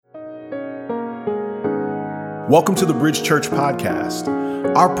Welcome to the Bridge Church podcast.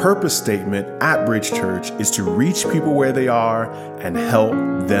 Our purpose statement at Bridge Church is to reach people where they are and help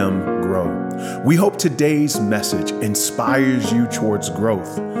them grow. We hope today's message inspires you towards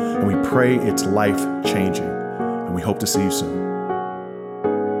growth, and we pray it's life-changing. And we hope to see you soon.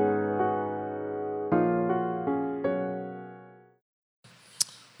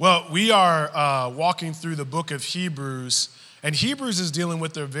 Well, we are walking through the book of Hebrews, and Hebrews is dealing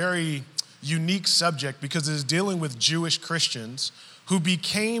with a very unique subject because it is dealing with Jewish Christians who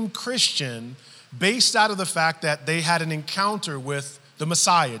became Christian based out of the fact that they had an encounter with the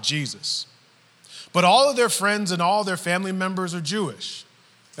Messiah, Jesus. But all of their friends and all their family members are Jewish,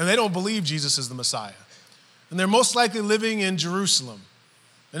 and they don't believe Jesus is the Messiah. And they're most likely living in Jerusalem.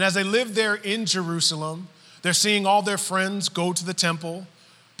 And as they live there in Jerusalem, they're seeing all their friends go to the temple.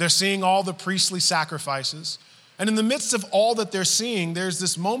 They're seeing all the priestly sacrifices. And in the midst of all that they're seeing, there's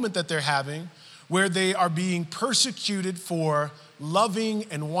this moment that they're having where they are being persecuted for loving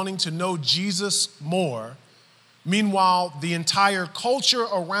and wanting to know Jesus more. Meanwhile, the entire culture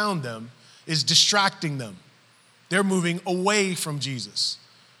around them is distracting them. They're moving away from Jesus.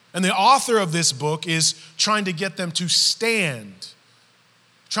 And the author of this book is trying to get them to stand,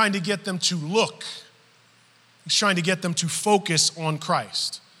 trying to get them to look. He's trying to get them to focus on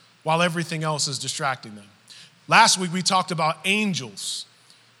Christ while everything else is distracting them. Last week, we talked about angels.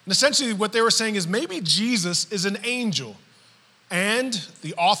 And essentially, what they were saying is maybe Jesus is an angel. And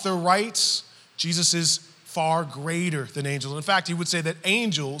the author writes, Jesus is far greater than angels. In fact, he would say that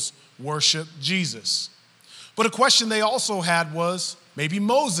angels worship Jesus. But a question they also had was, maybe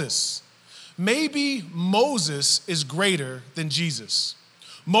Moses. Maybe Moses is greater than Jesus.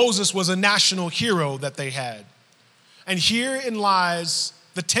 Moses was a national hero that they had. And herein lies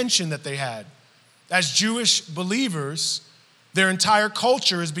the tension that they had. As Jewish believers, their entire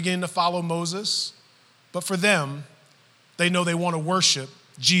culture is beginning to follow Moses, but for them, they know they want to worship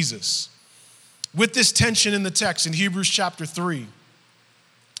Jesus. With this tension in the text in Hebrews chapter 3,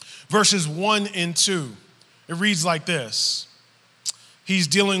 verses 1 and 2, it reads like this. He's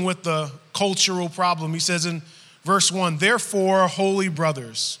dealing with the cultural problem. He says in verse 1, "Therefore, holy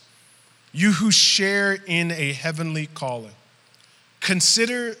brothers, you who share in a heavenly calling,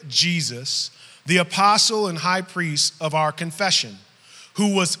 consider Jesus, the apostle and high priest of our confession,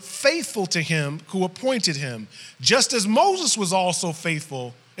 who was faithful to him who appointed him, just as Moses was also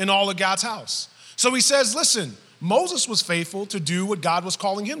faithful in all of God's house." So he says, listen, Moses was faithful to do what God was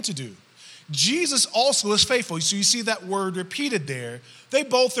calling him to do. Jesus also is faithful. So you see that word repeated there. They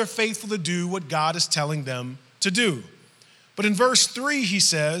both are faithful to do what God is telling them to do. But in verse 3, he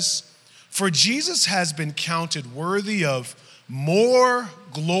says, "For Jesus has been counted worthy of more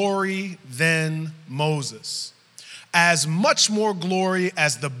glory than Moses, as much more glory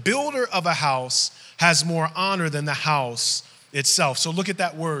as the builder of a house has more honor than the house itself." So look at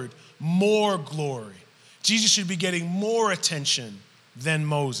that word, more glory. Jesus should be getting more attention than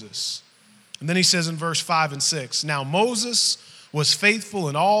Moses. And then he says in verse 5 and 6, "Now Moses was faithful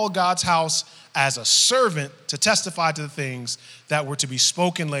in all God's house as a servant to testify to the things that were to be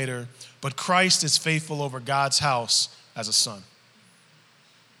spoken later, but Christ is faithful over God's house as a son."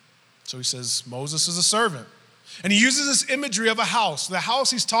 So he says Moses is a servant. And he uses this imagery of a house. The house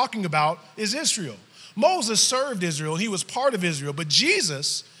he's talking about is Israel. Moses served Israel. He was part of Israel. But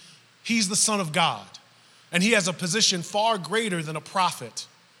Jesus, he's the Son of God. And he has a position far greater than a prophet,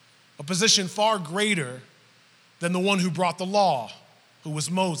 a position far greater than the one who brought the law, who was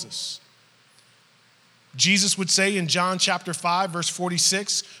Moses. Jesus would say in John chapter 5, verse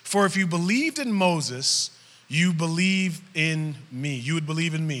 46, "For if you believed in Moses, you believe in me. You would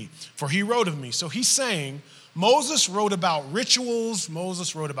believe in me, for he wrote of me." So he's saying Moses wrote about rituals.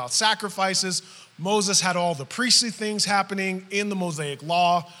 Moses wrote about sacrifices. Moses had all the priestly things happening in the Mosaic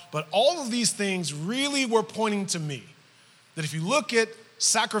law. But all of these things really were pointing to me. That if you look at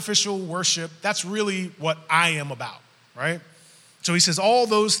sacrificial worship, that's really what I am about, right? So he says all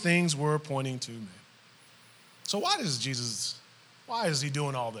those things were pointing to me. So why is he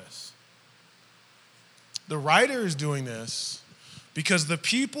doing all this? The writer is doing this because the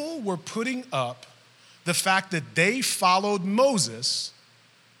people were putting up the fact that they followed Moses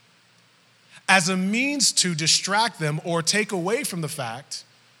as a means to distract them or take away from the fact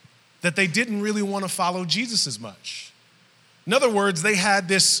that they didn't really want to follow Jesus as much. In other words, they had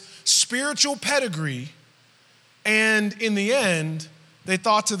this spiritual pedigree, and in the end, they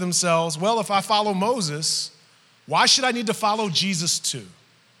thought to themselves, well, if I follow Moses, why should I need to follow Jesus too?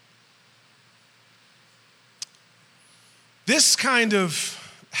 This kind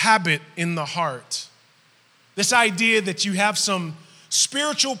of habit in the heart, this idea that you have some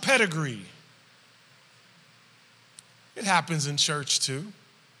spiritual pedigree, It happens in church too.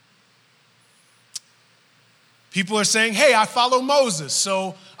 People are saying, hey, I follow Moses,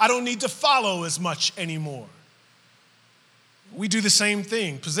 so I don't need to follow as much anymore. We do the same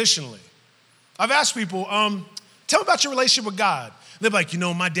thing positionally. I've asked people, tell me about your relationship with God. They're like,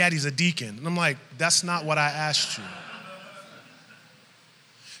 my daddy's a deacon. And I'm like, that's not what I asked you.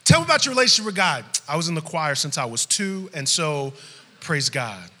 Tell me about your relationship with God. I was in the choir since I was 2, and so praise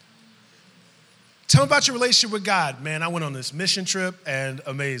God. Tell me about your relationship with God. Man, I went on this mission trip and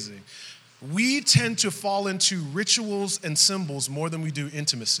amazing. We tend to fall into rituals and symbols more than we do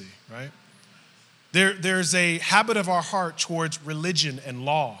intimacy, right? There's a habit of our heart towards religion and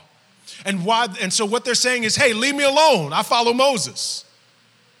law. And so what they're saying is, hey, leave me alone. I follow Moses.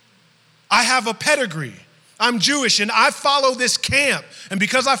 I have a pedigree. I'm Jewish and I follow this camp. And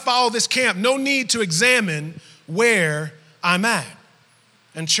because I follow this camp, no need to examine where I'm at.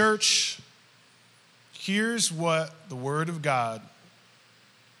 And church, here's what the Word of God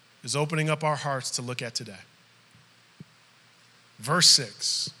is opening up our hearts to look at today. Verse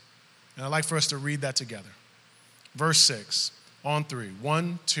 6. And I'd like for us to read that together. Verse 6 on 3.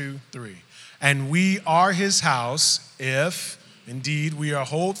 1, 2, 3. And we are his house if indeed we are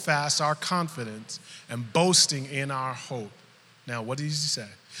hold fast our confidence and boasting in our hope. Now, what does he say?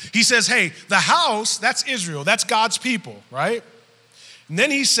 He says, hey, the house, that's Israel. That's God's people, right? And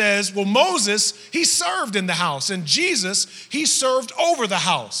then he says, well, Moses, he served in the house. And Jesus, he served over the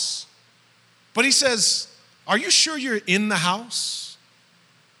house. But he says, are you sure you're in the house?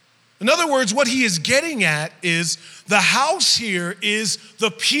 In other words, what he is getting at is the house here is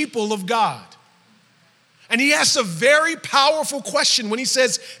the people of God. And he asks a very powerful question when he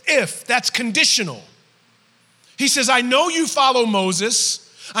says, if, that's conditional. He says, I know you follow Moses.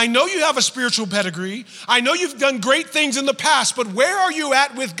 I know you have a spiritual pedigree. I know you've done great things in the past, but where are you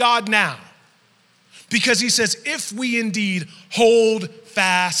at with God now? Because he says, if we indeed hold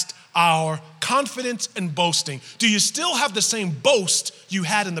fast our confidence and boasting, do you still have the same boast you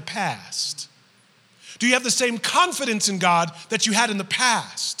had in the past? Do you have the same confidence in God that you had in the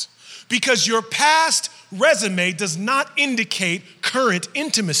past? Because your past resume does not indicate current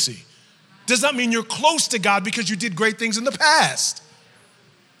intimacy. Does not mean you're close to God because you did great things in the past.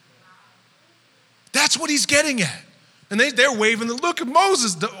 That's what he's getting at. And they're waving the look at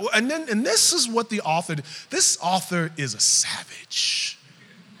Moses. And this is what this author is a savage.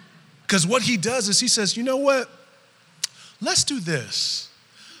 Because what he does is he says, you know what? Let's do this.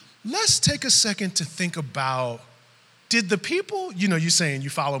 Let's take a second to think about, did the people, you're saying you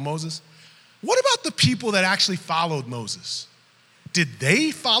follow Moses? What about the people that actually followed Moses? Did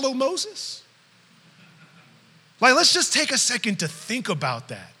they follow Moses? Let's just take a second to think about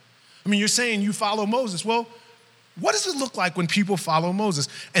that. I mean, you're saying you follow Moses. Well, what does it look like when people follow Moses?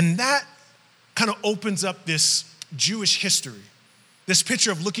 And that kind of opens up this Jewish history, this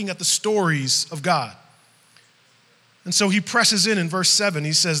picture of looking at the stories of God. And so he presses in verse 7.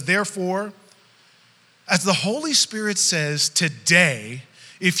 He says, therefore, as the Holy Spirit says today,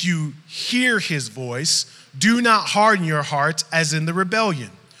 if you hear his voice, do not harden your hearts as in the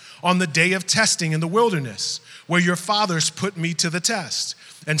rebellion on the day of testing in the wilderness, where your fathers put me to the test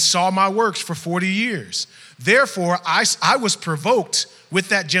and saw my works for 40 years. Therefore, I was provoked with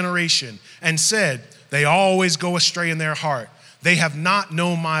that generation and said, they always go astray in their heart. They have not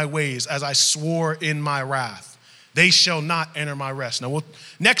known my ways, as I swore in my wrath. They shall not enter my rest. Now,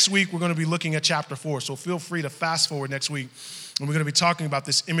 next week, we're going to be looking at chapter 4, so feel free to fast forward next week. And we're going to be talking about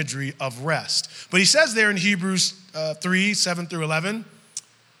this imagery of rest. But he says there in Hebrews 3, 7 through 11,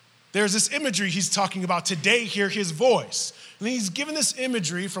 there's this imagery he's talking about today, hear his voice. And he's given this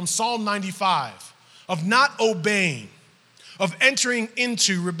imagery from Psalm 95 of not obeying, of entering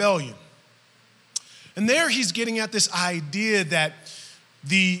into rebellion. And there he's getting at this idea that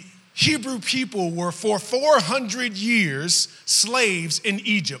the Hebrew people were for 400 years slaves in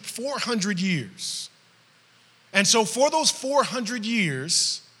Egypt, 400 years. And so for those 400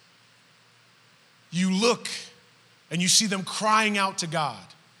 years, you look and you see them crying out to God,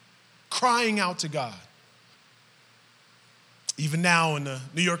 crying out to God. Even now in the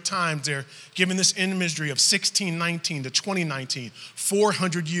New York Times, they're giving this imagery of 1619 to 2019,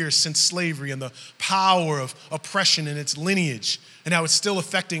 400 years since slavery and the power of oppression and its lineage and how it's still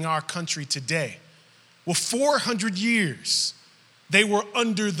affecting our country today. Well, 400 years, they were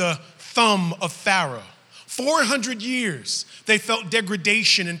under the thumb of Pharaoh. 400 years, they felt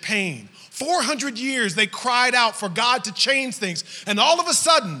degradation and pain. 400 years, they cried out for God to change things. And all of a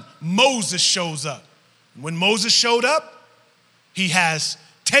sudden, Moses shows up. And when Moses showed up, he has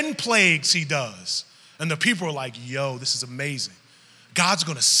 10 plagues he does. And the people are like, yo, this is amazing. God's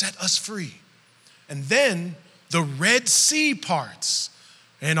going to set us free. And then the Red Sea parts.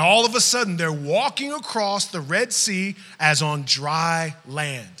 And all of a sudden, they're walking across the Red Sea as on dry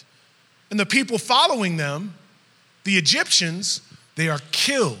land. And the people following them, the Egyptians, they are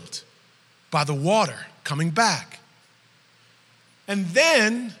killed by the water coming back. And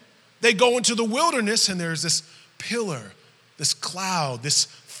then they go into the wilderness, and there's this pillar, this cloud, this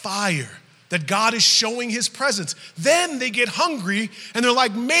fire that God is showing his presence. Then they get hungry, and they're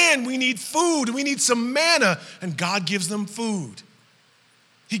like, man, we need food. We need some manna. And God gives them food.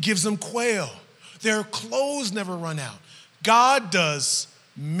 He gives them quail. Their clothes never run out. God does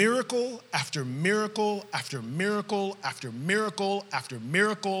miracle after miracle after miracle after miracle after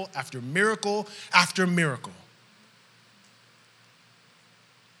miracle after miracle after miracle.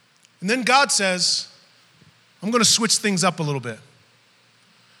 And then God says, I'm going to switch things up a little bit.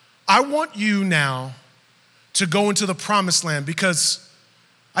 I want you now to go into the promised land, because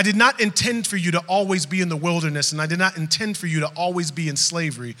I did not intend for you to always be in the wilderness, and I did not intend for you to always be in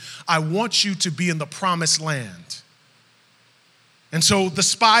slavery. I want you to be in the promised land. And so the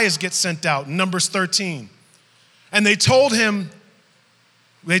spies get sent out in Numbers 13. And they told him,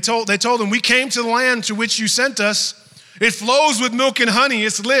 we came to the land to which you sent us. It flows with milk and honey.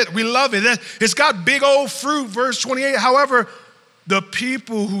 It's lit. We love it. It's got big old fruit. Verse 28, however, the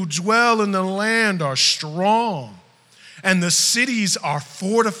people who dwell in the land are strong, and the cities are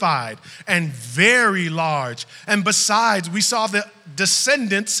fortified and very large. And besides, we saw the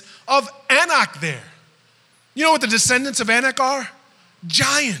descendants of Anak there. You know what the descendants of Anak are?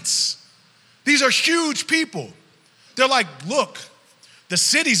 Giants. These are huge people. They're like, look, the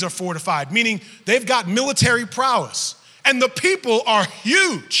cities are fortified, meaning they've got military prowess. And the people are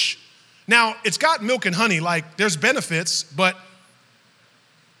huge. Now, it's got milk and honey, like there's benefits, but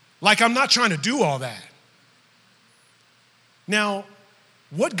like I'm not trying to do all that. Now,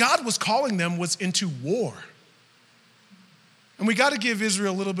 what God was calling them was into war. And we got to give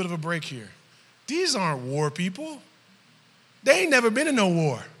Israel a little bit of a break here. These aren't war people. They ain't never been in no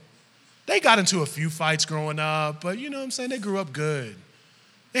war. They got into a few fights growing up, but you know what I'm saying? They grew up good.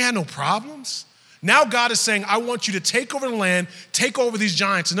 They had no problems. Now God is saying, I want you to take over the land, take over these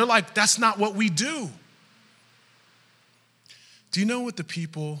giants. And they're like, that's not what we do. Do you know what the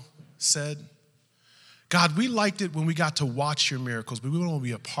people said? God, we liked it when we got to watch your miracles, but we don't want to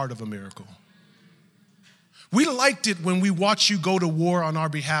be a part of a miracle. We liked it when we watched you go to war on our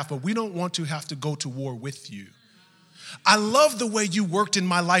behalf, but we don't want to have to go to war with you. I love the way you worked in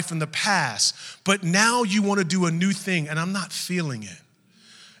my life in the past, but now you want to do a new thing, and I'm not feeling it.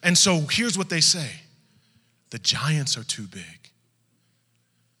 And so here's what they say. The giants are too big.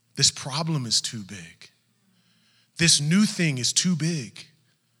 This problem is too big. This new thing is too big.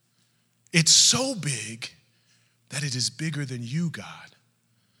 It's so big that it is bigger than you, God.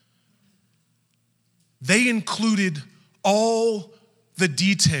 They included all the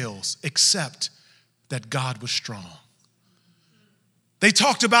details except that God was strong. They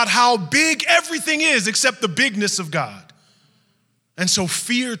talked about how big everything is except the bigness of God. And so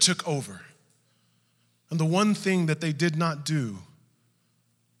fear took over. And the one thing that they did not do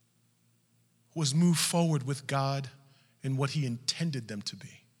was move forward with God in what he intended them to be.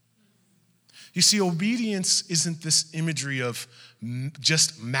 You see, obedience isn't this imagery of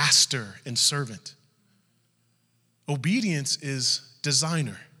just master and servant. Obedience is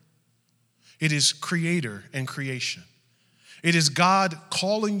designer. It is creator and creation. It is God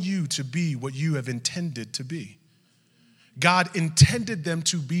calling you to be what you have intended to be. God intended them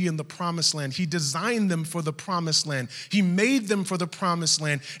to be in the promised land. He designed them for the promised land. He made them for the promised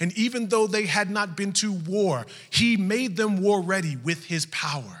land. And even though they had not been to war, he made them war ready with his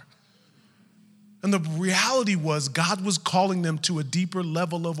power. And the reality was God was calling them to a deeper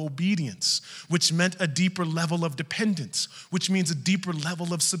level of obedience, which meant a deeper level of dependence, which means a deeper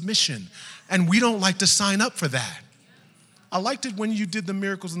level of submission. And we don't like to sign up for that. I liked it when you did the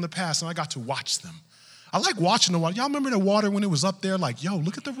miracles in the past and I got to watch them. I like watching the water. Y'all remember the water when it was up there? Like, yo,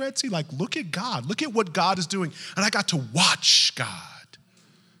 look at the Red Sea. Like, look at God. Look at what God is doing. And I got to watch God.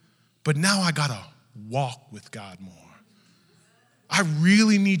 But now I got to walk with God more. I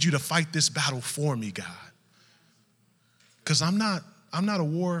really need you to fight this battle for me, God. Because I'm not a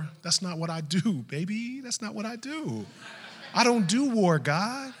war. That's not what I do, baby. That's not what I do. I don't do war,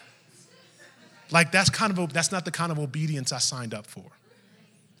 God. Like, that's not the kind of obedience I signed up for,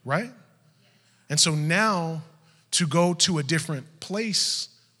 right? And so now, to go to a different place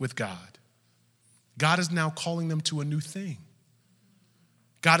with God, God is now calling them to a new thing.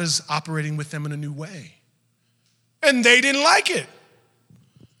 God is operating with them in a new way. And they didn't like it.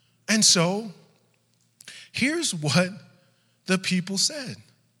 And so, here's what the people said.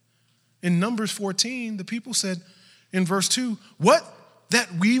 In Numbers 14, the people said in verse 2, what? That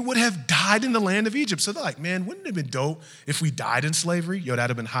we would have died in the land of Egypt. So they're like, man, wouldn't it have been dope if we died in slavery? Yo, that'd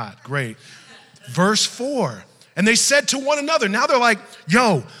have been hot. Great. Verse 4, and they said to one another, now they're like,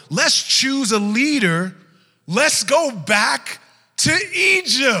 yo, let's choose a leader. Let's go back to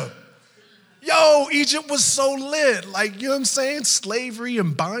Egypt. Yo, Egypt was so lit. Like, you know what I'm saying? Slavery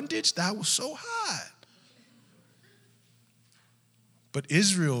and bondage, that was so hot. But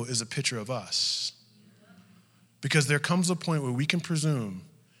Israel is a picture of us. Because there comes a point where we can presume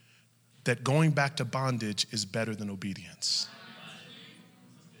that going back to bondage is better than obedience.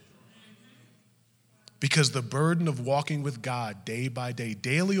 Because the burden of walking with God day by day,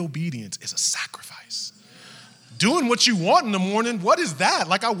 daily obedience is a sacrifice. Doing what you want in the morning, what is that?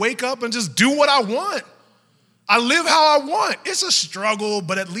 Like I wake up and just do what I want. I live how I want. It's a struggle,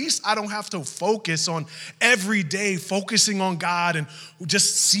 but at least I don't have to focus on every day focusing on God and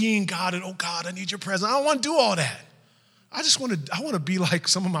just seeing God and, oh God, I need your presence. I don't want to do all that. I want to be like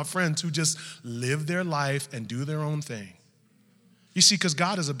some of my friends who just live their life and do their own thing. You see, because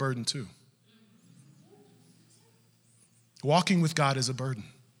God is a burden too. Walking with God is a burden.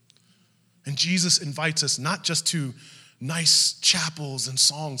 And Jesus invites us not just to nice chapels and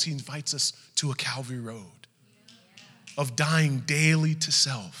songs, he invites us to a Calvary road of dying daily to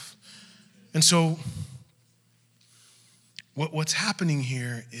self. And so what's happening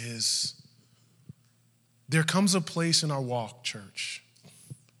here is there comes a place in our walk, church,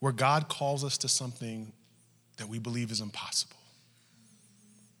 where God calls us to something that we believe is impossible.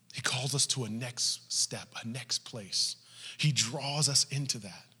 He calls us to a next step, a next place. He draws us into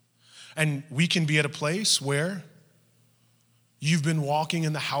that. And we can be at a place where you've been walking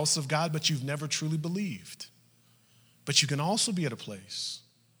in the house of God, but you've never truly believed. But you can also be at a place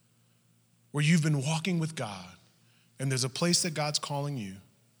where you've been walking with God, and there's a place that God's calling you,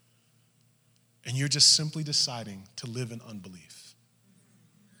 and you're just simply deciding to live in unbelief.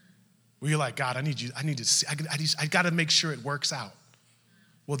 Where you're like, God, I got to make sure it works out.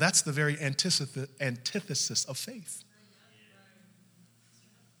 Well, that's the very antithesis of faith.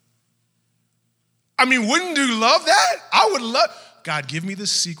 I mean, wouldn't you love that? I would love, God, give me the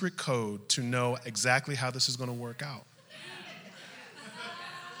secret code to know exactly how this is going to work out.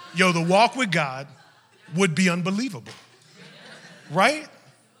 Yo, the walk with God would be unbelievable, right?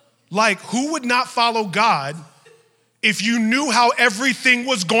 Like, who would not follow God if you knew how everything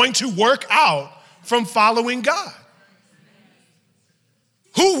was going to work out from following God?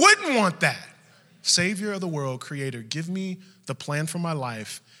 Who wouldn't want that? Savior of the world, creator, give me the plan for my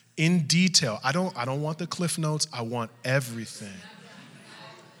life in detail. I don't want the cliff notes. I want everything.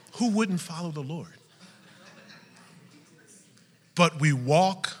 Who wouldn't follow the Lord? But we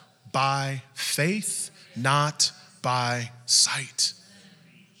walk by faith, not by sight.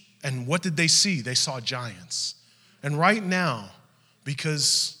 And what did they see? They saw giants. And right now,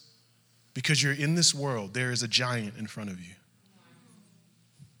 because you're in this world, there is a giant in front of you.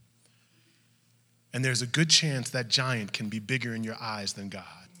 And there's a good chance that giant can be bigger in your eyes than God.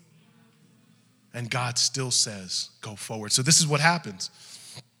 And God still says, go forward. So this is what happens.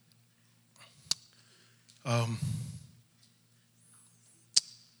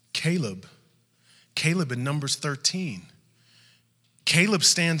 Caleb in Numbers 13. Caleb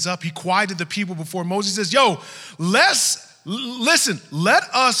stands up. He quieted the people before Moses. He says, yo, let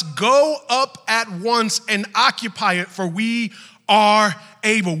us go up at once and occupy it, for we are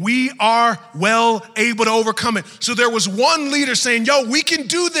able. We are well able to overcome it. So there was one leader saying, yo, we can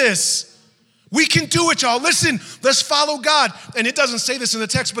do this. We can do it, y'all. Listen, let's follow God. And it doesn't say this in the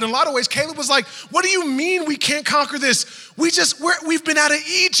text, but in a lot of ways, Caleb was like, what do you mean we can't conquer this? We've been out of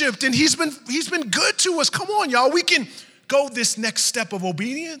Egypt and he's been good to us. Come on, y'all. We can go this next step of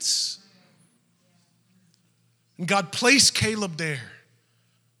obedience. And God placed Caleb there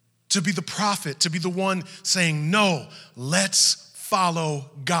to be the prophet, to be the one saying, no, let's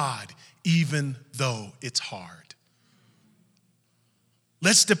follow God, even though it's hard.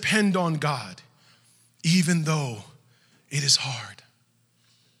 Let's depend on God, even though it is hard.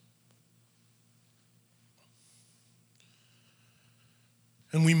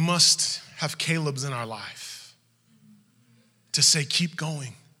 And we must have Caleb's in our life to say, keep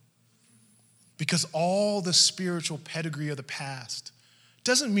going. Because all the spiritual pedigree of the past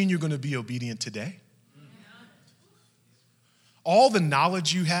doesn't mean you're going to be obedient today. All the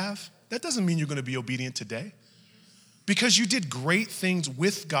knowledge you have, that doesn't mean you're going to be obedient today. Because you did great things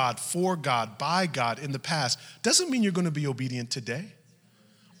with God, for God, by God in the past, doesn't mean you're going to be obedient today.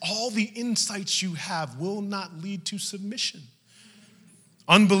 All the insights you have will not lead to submission.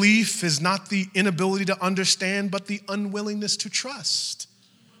 Unbelief is not the inability to understand, but the unwillingness to trust.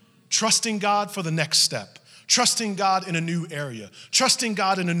 trusting God for the next step, trusting God in a new area, trusting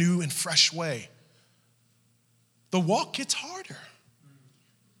God in a new and fresh way, the walk gets harder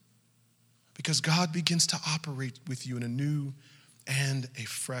because God begins to operate with you in a new and a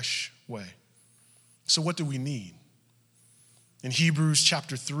fresh way. So what do we need? In Hebrews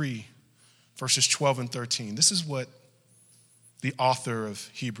chapter 3, verses 12 and 13, this is what the author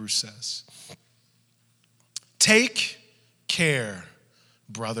of Hebrews says. Take care,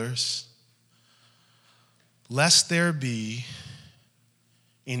 brothers, lest there be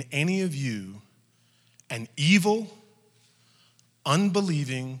in any of you an evil,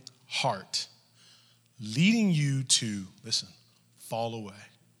 unbelieving heart, leading you to, listen, fall away.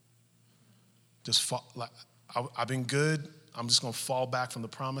 Just fall. Like, I've been good. I'm just going to fall back from the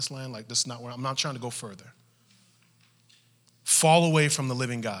promised land. Like, this is not where I'm not trying to go further. Fall away from the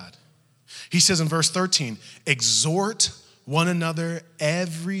living God. He says in verse 13, exhort one another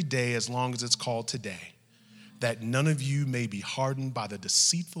every day as long as it's called today, that none of you may be hardened by the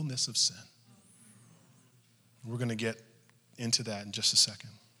deceitfulness of sin. We're going to get into that in just a second.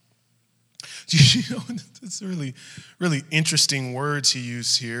 You know, it's really, really interesting words he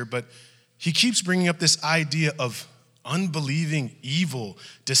used here, but he keeps bringing up this idea of unbelieving, evil,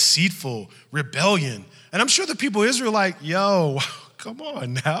 deceitful, rebellion. And I'm sure the people of Israel are like, yo, come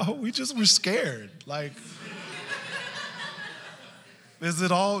on now. We just were scared. Like,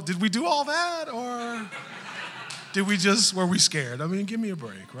 did we do all that? Or were we scared? I mean, give me a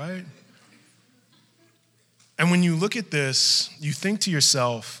break, right? And when you look at this, you think to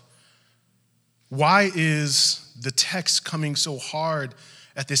yourself, why is the text coming so hard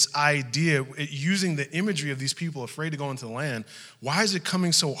at this idea, using the imagery of these people afraid to go into the land? Why is it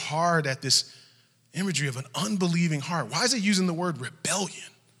coming so hard at this imagery of an unbelieving heart? Why is it using the word rebellion?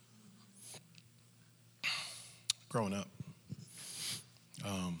 Growing up,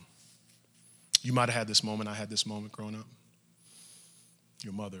 you might have had this moment. I had this moment growing up.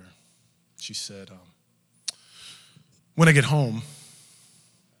 Your mother, she said, when I get home,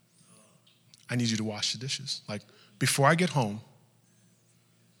 I need you to wash the dishes. Like, before I get home,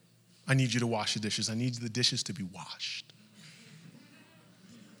 I need you to wash the dishes. I need the dishes to be washed.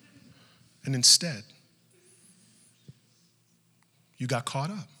 And instead, you got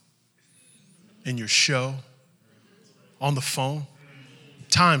caught up in your show, on the phone.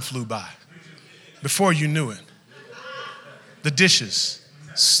 Time flew by. Before you knew it, the dishes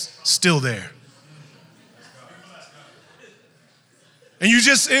still there. And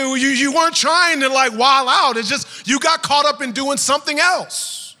you weren't trying to like wild out. It's just you got caught up in doing something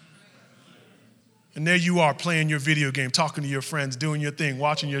else. And there you are playing your video game, talking to your friends, doing your thing,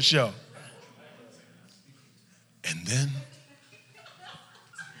 watching your show. And then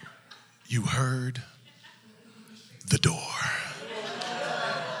you heard the door.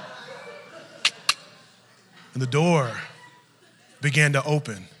 And the door began to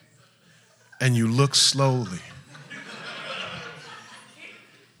open, and you looked slowly.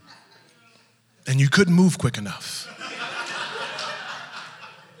 And you couldn't move quick enough.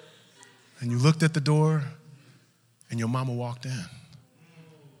 And you looked at the door, and your mama walked in.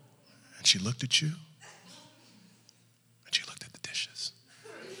 And she looked at you, and she looked at the dishes.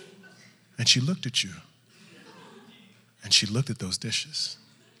 And she looked at you, and she looked at those dishes.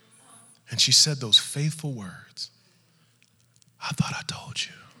 And she said those faithful words, I thought I told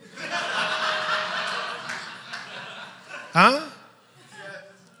you. Huh?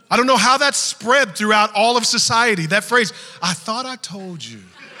 I don't know how that spread throughout all of society, that phrase, I thought I told you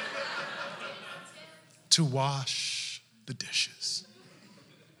to wash the dishes.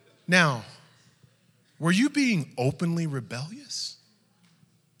 Now, were you being openly rebellious?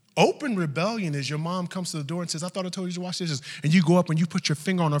 Open rebellion is your mom comes to the door and says, I thought I told you to wash dishes. And you go up and you put your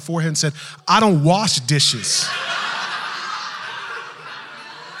finger on her forehead and said, I don't wash dishes.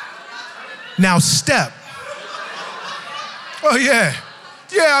 Now step. Oh yeah,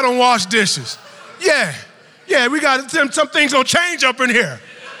 I don't wash dishes. Yeah, we got some things gonna change up in here.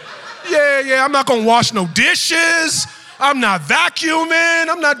 Yeah, I'm not gonna wash no dishes. I'm not vacuuming.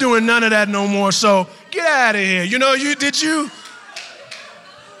 I'm not doing none of that no more. So get out of here. You know, did you?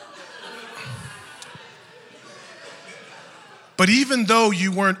 But even though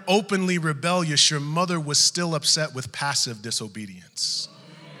you weren't openly rebellious, your mother was still upset with passive disobedience.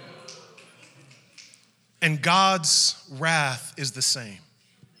 And God's wrath is the same.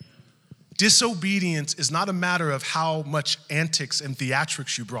 Disobedience is not a matter of how much antics and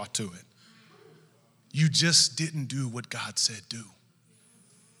theatrics you brought to it. You just didn't do what God said do.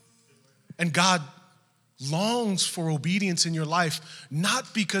 And God's longs for obedience in your life,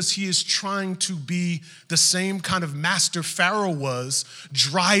 not because he is trying to be the same kind of master Pharaoh was,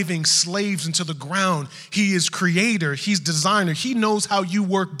 driving slaves into the ground. He is creator, he's designer. He knows how you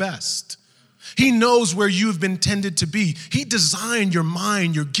work best. He knows where you have been intended to be. He designed your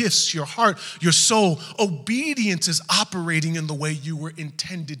mind, your gifts, your heart, your soul. Obedience is operating in the way you were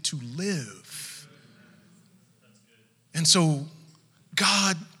intended to live. And so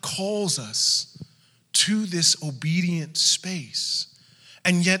God calls us to this obedient space.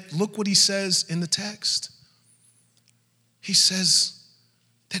 And yet, look what he says in the text. He says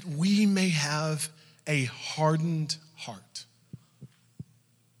that we may have a hardened heart.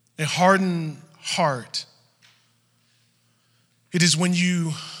 A hardened heart. It is when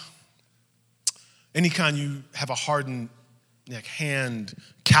you have a hardened hand,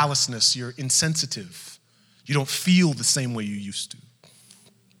 callousness, you're insensitive. You don't feel the same way you used to.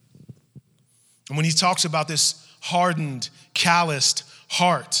 And when he talks about this hardened, calloused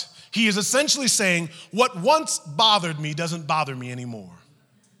heart, he is essentially saying, what once bothered me doesn't bother me anymore.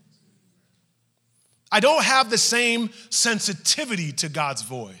 I don't have the same sensitivity to God's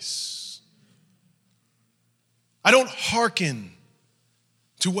voice. I don't hearken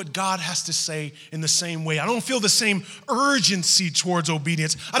to what God has to say in the same way. I don't feel the same urgency towards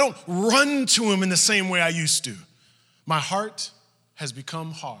obedience. I don't run to him in the same way I used to. My heart has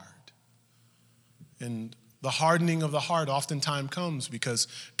become hard. And the hardening of the heart oftentimes comes because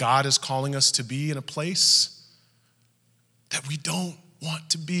God is calling us to be in a place that we don't want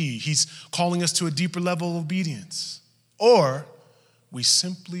to be. He's calling us to a deeper level of obedience. Or we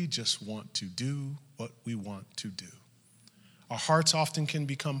simply just want to do what we want to do. Our hearts often can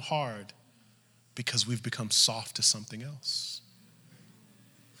become hard because we've become soft to something else.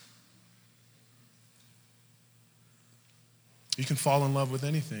 You can fall in love with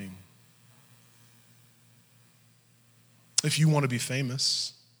anything. If you want to be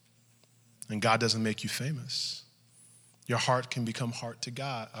famous and God doesn't make you famous, your heart can become hard to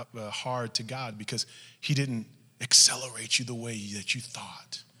God because he didn't accelerate you the way that you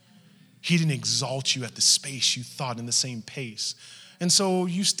thought. He didn't exalt you at the space you thought in the same pace. And so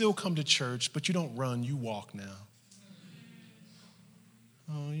you still come to church, but you don't run, you walk now.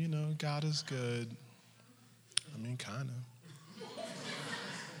 Oh, God is good. I mean, kind of.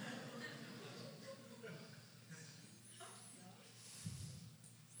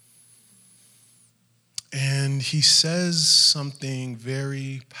 And he says something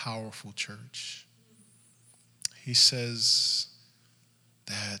very powerful, church. He says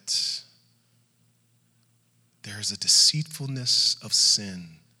that there's a deceitfulness of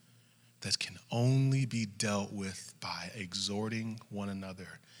sin that can only be dealt with by exhorting one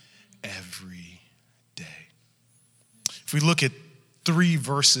another every day. If we look at 3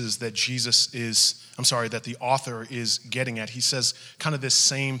 verses that that the author is getting at, he says kind of this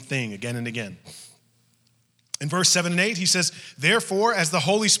same thing again and again. In verse 7 and 8, he says, therefore, as the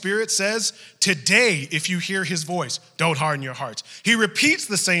Holy Spirit says, today, if you hear his voice, don't harden your hearts. He repeats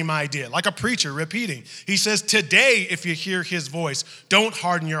the same idea, like a preacher repeating. He says, today, if you hear his voice, don't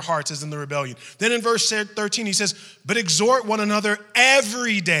harden your hearts as in the rebellion. Then in verse 13, he says, but exhort one another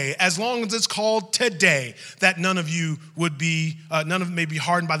every day, as long as it's called today, that none of may be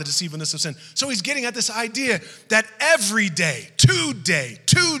hardened by the deceitfulness of sin. So he's getting at this idea that every day, today,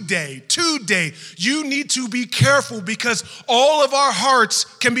 you need to be careful because all of our hearts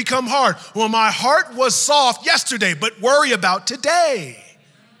can become hard. Well, my heart was soft yesterday, but worry about today.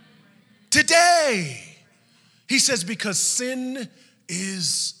 Today. He says because sin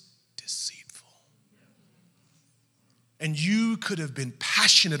is deceitful. And you could have been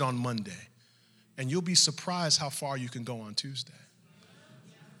passionate on Monday, and you'll be surprised how far you can go on Tuesday.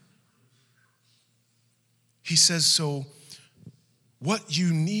 He says, so what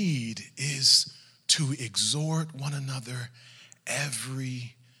you need is to exhort one another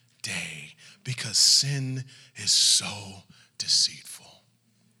every day because sin is so deceitful.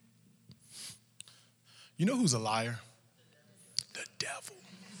 You know who's a liar? The devil.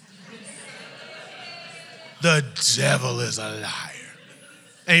 The devil is a liar.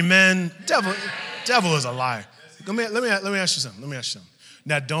 Amen. Devil is a liar. Let me ask you something.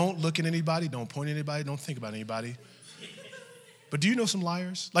 Now, don't look at anybody. Don't point at anybody. Don't think about anybody. But do you know some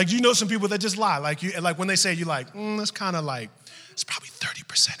liars? Like, do you know some people that just lie? Like when they say, you're like, that's kind of like, it's probably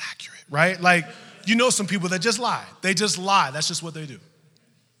 30% accurate, right? Like, you know some people that just lie. They just lie. That's just what they do.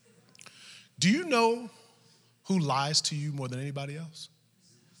 Do you know who lies to you more than anybody else?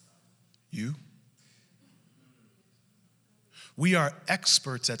 You. We are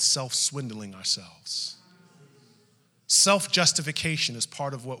experts at self-swindling ourselves. Self-justification is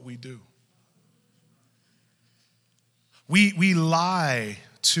part of what we do. We lie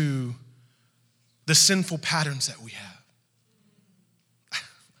to the sinful patterns that we have.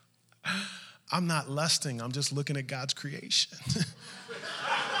 I'm not lusting, I'm just looking at God's creation.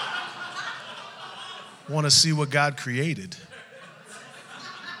 Want to see what God created.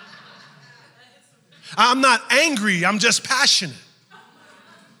 I'm not angry, I'm just passionate.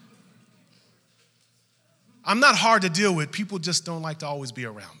 I'm not hard to deal with. People just don't like to always be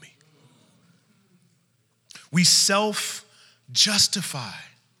around me. We self-justify.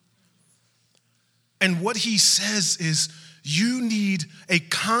 And what he says is, you need a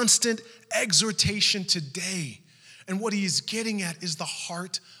constant exhortation today. And what he is getting at is the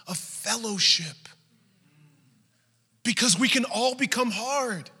heart of fellowship. Because we can all become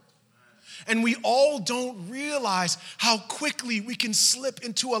hard. And we all don't realize how quickly we can slip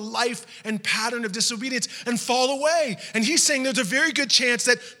into a life and pattern of disobedience and fall away. And he's saying there's a very good chance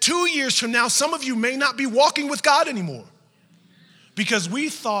that 2 years from now, some of you may not be walking with God anymore. Because we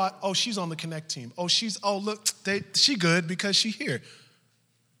thought, oh, she's on the Connect team. Oh, look, she good because she here.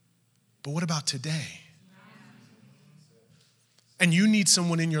 But what about today? And you need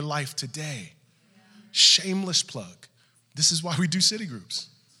someone in your life today. Shameless plug. This is why we do city groups.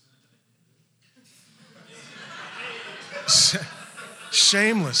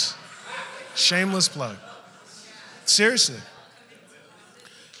 Shameless plug. Seriously.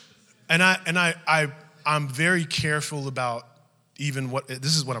 And I'm very careful about even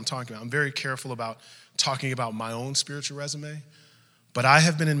this is what I'm talking about. I'm very careful about talking about my own spiritual resume, but I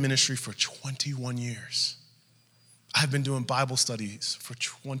have been in ministry for 21 years. I've been doing Bible studies for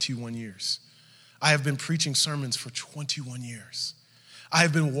 21 years. I have been preaching sermons for 21 years. I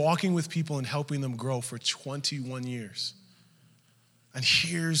have been walking with people and helping them grow for 21 years. And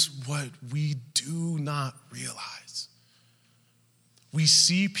here's what we do not realize. We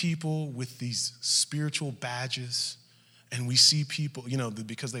see people with these spiritual badges, and we see people,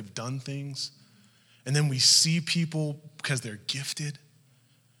 because they've done things. And then we see people because they're gifted,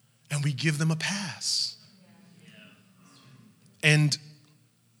 and we give them a pass. And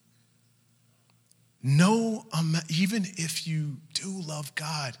even if you do love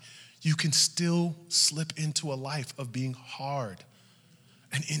God, you can still slip into a life of being hard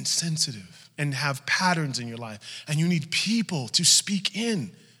and insensitive and have patterns in your life. And you need people to speak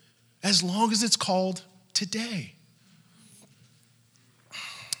in as long as it's called today.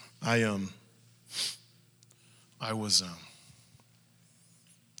 I was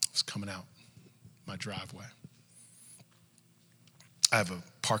coming out my driveway. I have a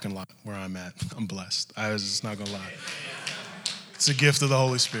parking lot where I'm at. I'm blessed. I was just not gonna lie. It's a gift of the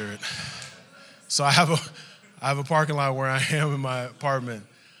Holy Spirit. So I have a parking lot where I am in my apartment,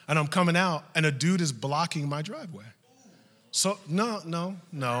 and I'm coming out, and a dude is blocking my driveway. So no.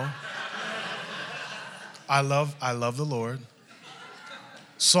 I love the Lord.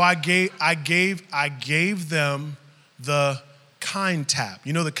 So I gave them the kind tap.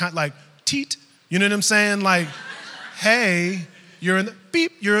 You know, the kind, like teet. You know what I'm saying? Like, hey, you're in the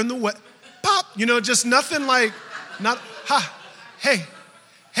beep, you're in the what, pop. You know, just nothing like, not ha, hey.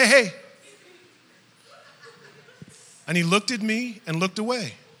 And he looked at me and looked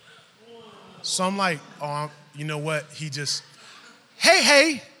away. So I'm like, oh, you know what? He just,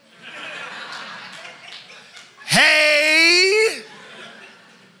 hey.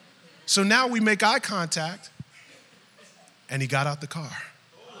 So now we make eye contact, and he got out the car.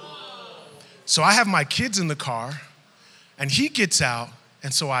 So I have my kids in the car, and he gets out,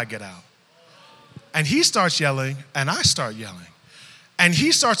 and so I get out. And he starts yelling, and I start yelling. And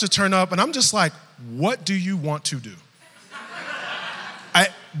he starts to turn up, and I'm just like, what do you want to do?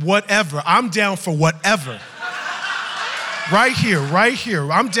 Whatever. I'm down for whatever. Right here.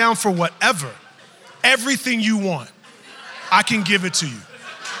 I'm down for whatever. Everything you want, I can give it to you.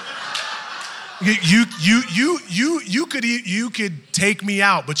 You could take me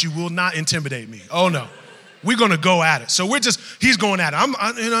out, but you will not intimidate me. Oh no, we're gonna go at it. So he's going at it.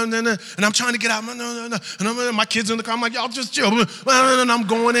 And I'm trying to get out. No. And my kids in the car. I'm like, y'all just chill. And I'm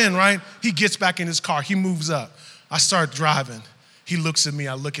going in, right? He gets back in his car. He moves up. I start driving. He looks at me.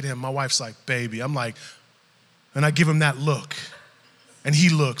 I look at him. My wife's like, baby. I'm like, and I give him that look. And he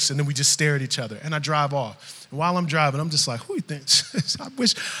looks, and then we just stare at each other. And I drive off. And while I'm driving, I'm just like, who you think?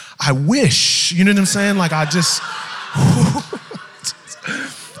 I wish. You know what I'm saying? Like, I just, you know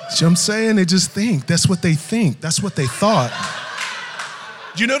what I'm saying? They just think. That's what they think. That's what they thought.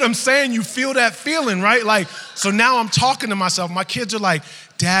 You know what I'm saying? You feel that feeling, right? Like, so now I'm talking to myself. My kids are like,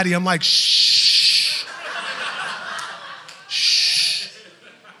 Daddy. I'm like, shh.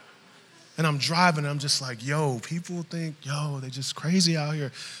 And I'm driving, and I'm just like, yo, people think, they're just crazy out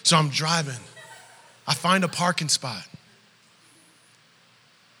here. So I'm driving. I find a parking spot.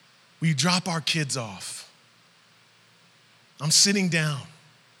 we drop our kids off. I'm sitting down,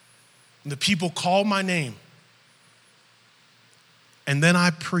 and the people call my name. And then I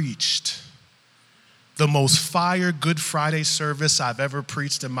preached the most fire Good Friday service I've ever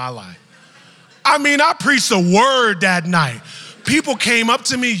preached in my life. I mean, I preached the word that night. People came up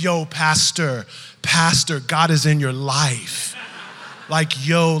to me, yo, Pastor, God is in your life. Like,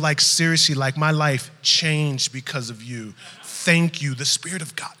 yo, like seriously, like my life changed because of you. Thank you, the Spirit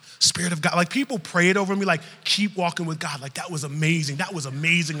of God. Like people prayed over me, like keep walking with God. Like that was amazing. I was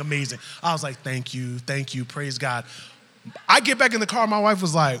like, thank you, praise God. I get back in the car, my wife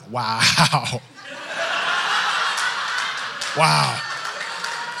was like, wow.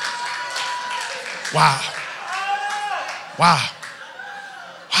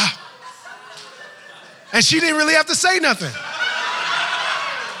 And she didn't really have to say nothing.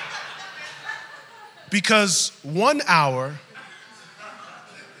 Because 1 hour,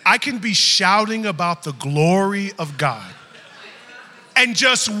 I can be shouting about the glory of God. And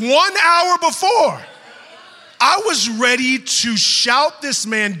just 1 hour before, I was ready to shout this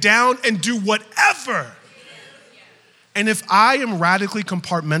man down and do whatever. And if I am radically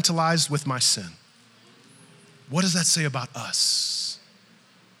compartmentalized with my sin, what does that say about us?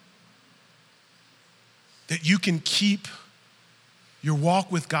 That you can keep your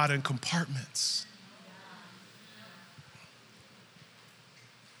walk with God in compartments.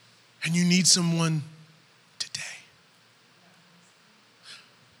 And you need someone today.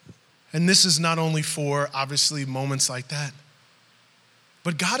 And this is not only for, obviously, moments like that,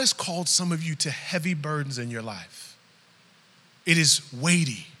 but God has called some of you to heavy burdens in your life. It is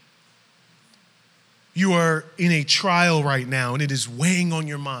weighty. You are in a trial right now, and it is weighing on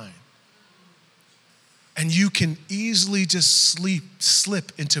your mind. And you can easily just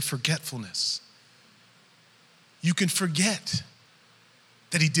slip into forgetfulness. You can forget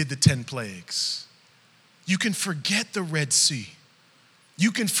that he did the 10 plagues. You can forget the Red Sea.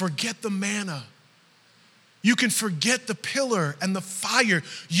 You can forget the manna. You can forget the pillar and the fire.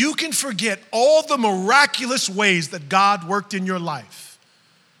 You can forget all the miraculous ways that God worked in your life.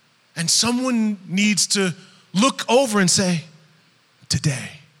 And someone needs to look over and say, today,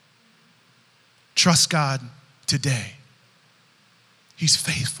 trust God today. He's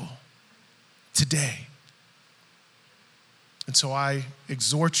faithful today. And so I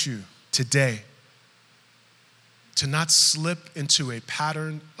exhort you today to not slip into a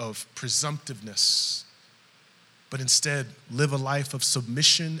pattern of presumptiveness, but instead live a life of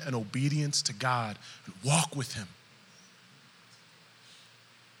submission and obedience to God and walk with him.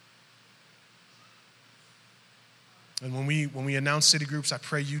 And when we announce city groups, I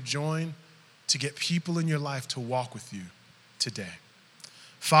pray you join to get people in your life to walk with you today.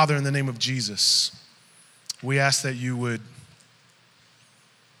 Father, in the name of Jesus, we ask that you would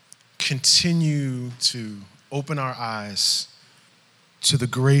continue to open our eyes to the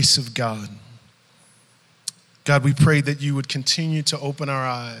grace of God. God, we pray that you would continue to open our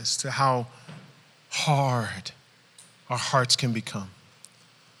eyes to how hard our hearts can become.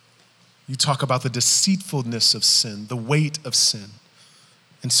 You talk about the deceitfulness of sin, the weight of sin.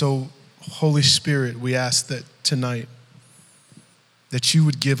 And so, Holy Spirit, we ask that tonight that you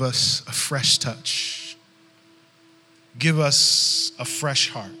would give us a fresh touch. Give us a fresh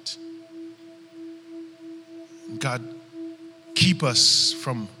heart. God, keep us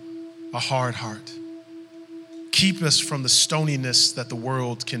from a hard heart. Keep us from the stoniness that the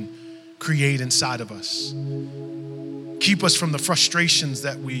world can create inside of us. Keep us from the frustrations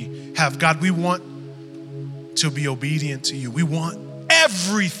that we have. God, we want to be obedient to you. We want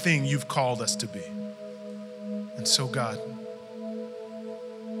everything you've called us to be. And so, God,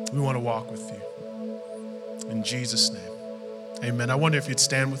 we want to walk with you. In Jesus' name, amen. I wonder if you'd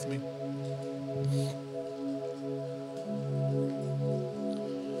stand with me.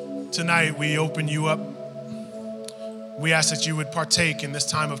 Tonight, we open you up. We ask that you would partake in this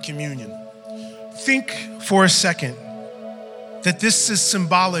time of communion. Think for a second that this is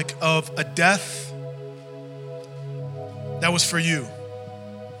symbolic of a death that was for you.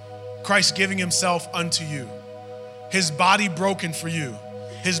 Christ giving himself unto you. His body broken for you.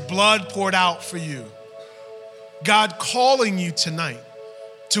 His blood poured out for you. God calling you tonight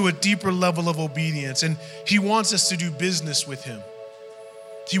to a deeper level of obedience. And he wants us to do business with him.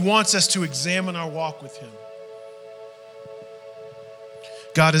 He wants us to examine our walk with him.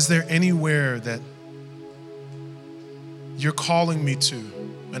 God, is there anywhere that you're calling me to,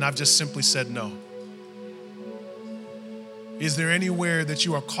 and I've just simply said no? Is there anywhere that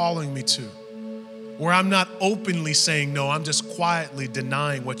you are calling me to, where I'm not openly saying no, I'm just quietly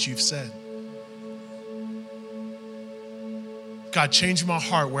denying what you've said? God, change my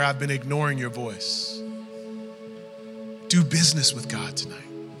heart where I've been ignoring your voice. Do business with God tonight.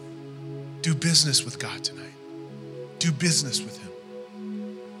 Do business with God tonight. Do business with him.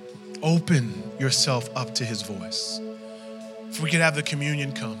 Open yourself up to his voice. If we could have the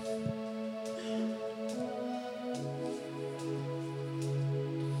communion come.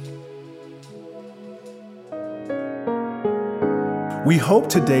 We hope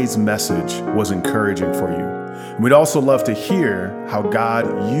today's message was encouraging for you. We'd also love to hear how God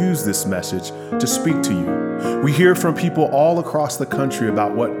used this message to speak to you. We hear from people all across the country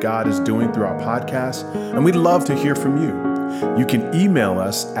about what God is doing through our podcast, and we'd love to hear from you. You can email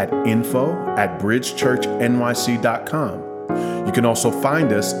us at info@bridgechurchnyc.com. You can also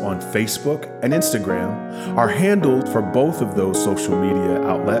find us on Facebook and Instagram. Our handle for both of those social media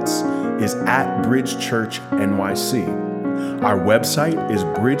outlets is @bridgechurchnyc. Our website is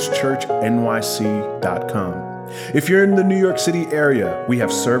bridgechurchnyc.com. If you're in the New York City area, we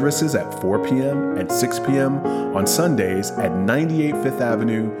have services at 4 p.m. and 6 p.m. on Sundays at 98 Fifth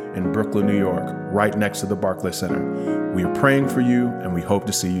Avenue in Brooklyn, New York, right next to the Barclays Center. We are praying for you, and we hope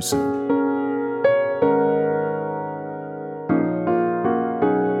to see you soon.